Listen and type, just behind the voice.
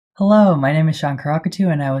Hello, my name is Shaun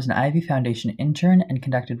Karakkattu, and I was an Ivy Foundation intern and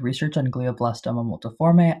conducted research on glioblastoma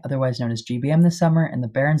multiforme, otherwise known as GBM, this summer in the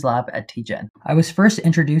Barron's lab at TGen. I was first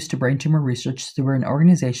introduced to brain tumor research through an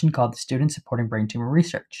organization called the Students Supporting Brain Tumor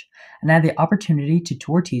Research, and I had the opportunity to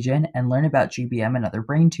tour TGen and learn about GBM and other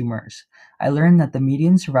brain tumors. I learned that the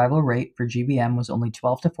median survival rate for GBM was only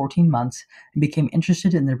 12 to 14 months and became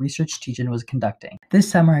interested in the research TGen was conducting. This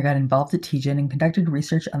summer, I got involved at TGen and conducted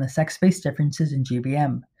research on the sex-based differences in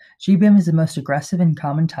GBM. GBM is the most aggressive and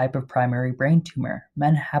common type of primary brain tumor.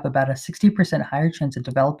 Men have about a 60% higher chance of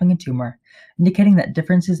developing a tumor, indicating that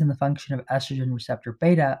differences in the function of estrogen receptor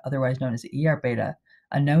beta, otherwise known as beta,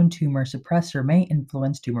 a known tumor suppressor, may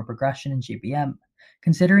influence tumor progression in GBM.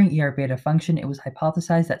 Considering beta function, it was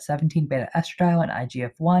hypothesized that 17-beta estradiol and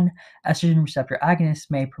IGF-1 estrogen receptor agonists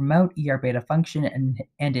may promote beta function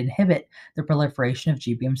and inhibit the proliferation of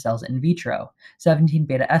GBM cells in vitro.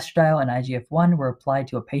 17-beta estradiol and IGF-1 were applied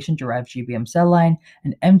to a patient-derived GBM cell line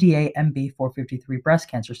and MDA-MB453 breast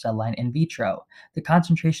cancer cell line in vitro. The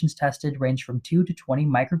concentrations tested ranged from 2 to 20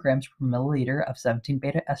 micrograms per milliliter of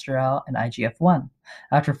 17-beta estradiol and IGF-1.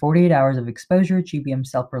 After 48 hours of exposure, GBM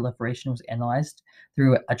cell proliferation was analyzed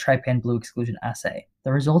through a trypan blue exclusion assay.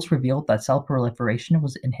 The results revealed that cell proliferation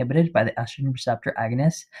was inhibited by the estrogen receptor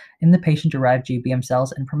agonists in the patient-derived GBM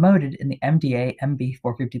cells and promoted in the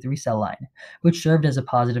MDA-MB453 cell line, which served as a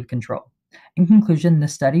positive control. In conclusion,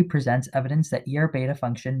 this study presents evidence that beta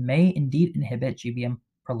function may indeed inhibit GBM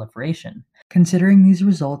proliferation. Considering these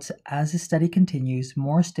results, as the study continues,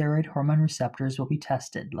 more steroid hormone receptors will be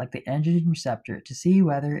tested, like the androgen receptor, to see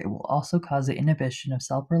whether it will also cause the inhibition of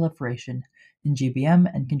cell proliferation in GBM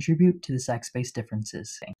and contribute to the sex-based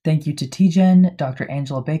differences. Thank you to TGen, Dr.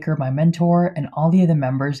 Angela Baker, my mentor, and all the other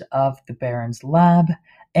members of the Barron's Lab,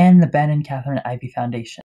 and the Ben and Catherine Ivy Foundation.